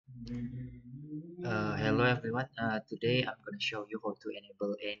Hello everyone. Today I'm going to show you how to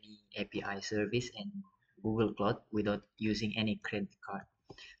enable any API service in Google Cloud without using any credit card.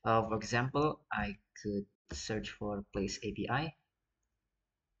 For example, I could search for Place API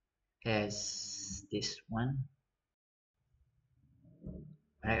as this one.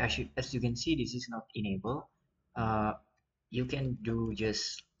 As you can see, this is not enabled. Uh, you can do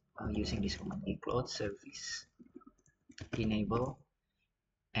just using this command gcloud service enable,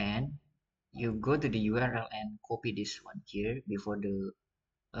 and you go to the URL and copy this one here before the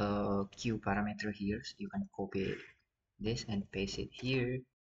queue parameter here. So you can copy this and paste it here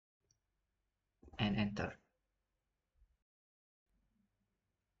and enter,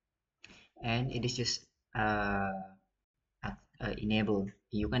 and it is just enable.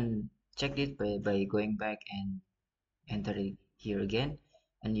 You can check it by going back and enter it here again,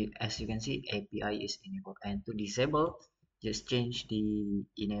 and as you can see, API is enabled. And to disable, just change the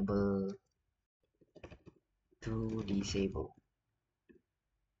enable to disable,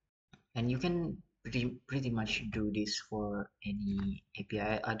 and you can pretty much do this for any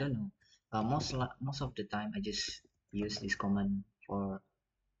API. I don't know. Most of the time, I just use this command for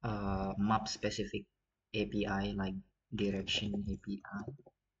map specific API like direction API.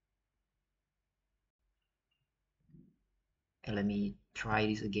 And let me try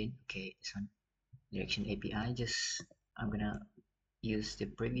this again. Okay, this one direction API. Just I'm gonna use the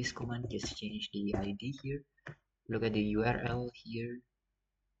previous command. Just change the ID here. Look at the URL here.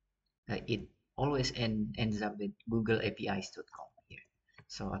 It always ends up with googleapis.com here.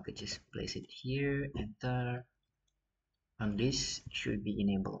 So I could just place it here, enter, and this should be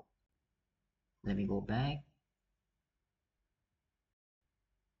enabled. Let me go back.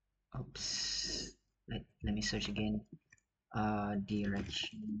 Oops. Let me search again.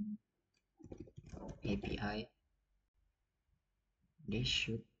 Direction API. This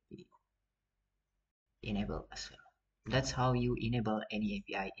should be enabled as well. That's how you enable any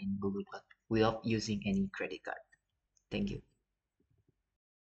API in Google Cloud without using any credit card. Thank you.